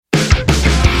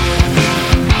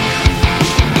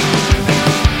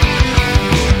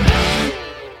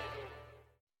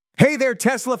there,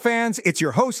 Tesla fans. It's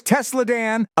your host,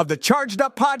 TeslaDan, of the Charged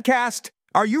Up Podcast.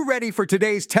 Are you ready for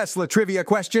today's Tesla trivia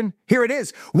question? Here it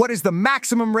is. What is the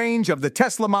maximum range of the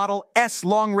Tesla Model S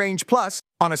Long Range Plus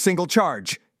on a single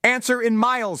charge? Answer in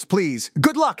miles, please.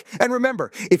 Good luck. And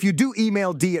remember, if you do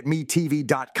email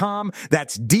d@metv.com,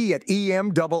 that's d@emiitv.com,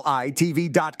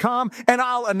 and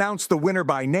I'll announce the winner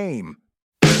by name.